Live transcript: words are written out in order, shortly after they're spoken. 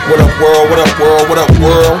What up, world? What up, world? What up,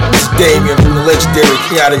 world? It's Damien from the legendary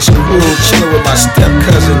Chaotic Crew, chilling with my step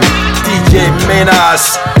cousin, DJ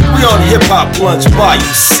Menas. We on Hip Hop Blunts Volume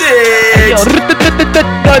 6.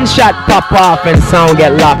 Gunshot pop off and sound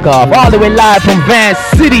get locked off. All the way live from Van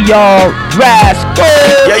City, y'all. Rascal.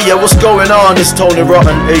 Yeah, what's going on? It's Tony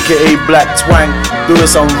Rotten, aka Black Twang, doing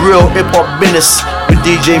some real hip hop business with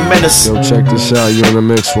DJ Menas. Yo, check this out. You in the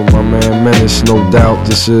mix with my man Menas, no doubt.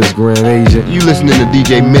 This is Grand Agent. You listening to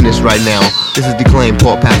DJ Menas right now. This is Declaimed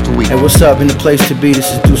Port Pastor Week. Hey, what's up? In the place to be,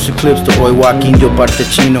 this is Deuce Eclipse, the boy Joaquin Yo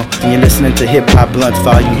Bartechino, and you're listening to Hip Hop Blunts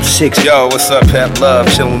Volume 6. Yo, what's up, Pep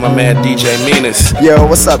Love? Chilling with my man DJ Menas. Yo,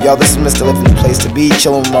 what's up, y'all? This is Mr. Living the Place to Be,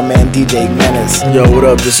 chilling with my man DJ Menas. Yo, what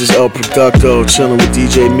up? This is El Producto, chilling with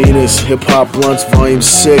DJ Menas, Hip Hop Blunts Volume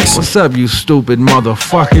 6. What's up, you stupid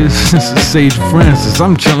motherfuckers? This is Sage Francis.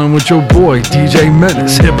 I'm chilling with your boy DJ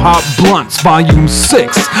Menas, Hip Hop Blunts Volume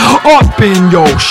 6. Up in your